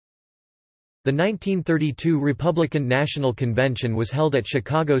The 1932 Republican National Convention was held at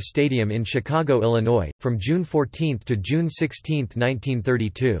Chicago Stadium in Chicago, Illinois, from June 14 to June 16,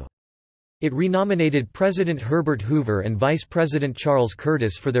 1932. It renominated President Herbert Hoover and Vice President Charles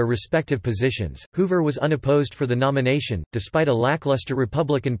Curtis for their respective positions. Hoover was unopposed for the nomination, despite a lackluster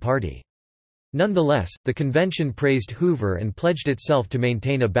Republican Party. Nonetheless, the convention praised Hoover and pledged itself to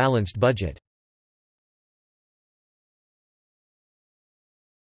maintain a balanced budget.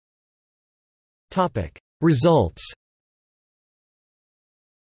 Results.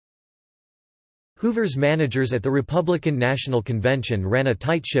 Hoover's managers at the Republican National Convention ran a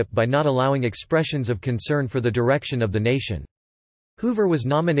tight ship by not allowing expressions of concern for the direction of the nation. Hoover was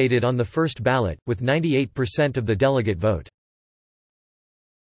nominated on the first ballot, with 98% of the delegate vote.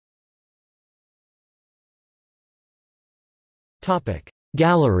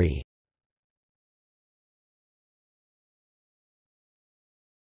 Gallery.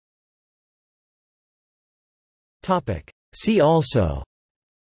 See also: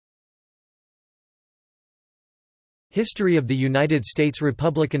 History of the United States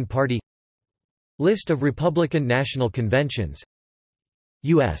Republican Party, List of Republican National Conventions,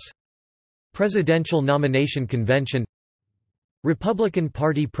 U.S. Presidential Nomination Convention, Republican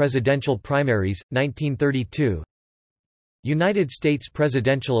Party Presidential Primaries, 1932, United States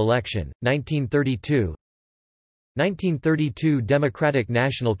Presidential Election, 1932, 1932 Democratic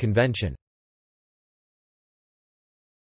National Convention.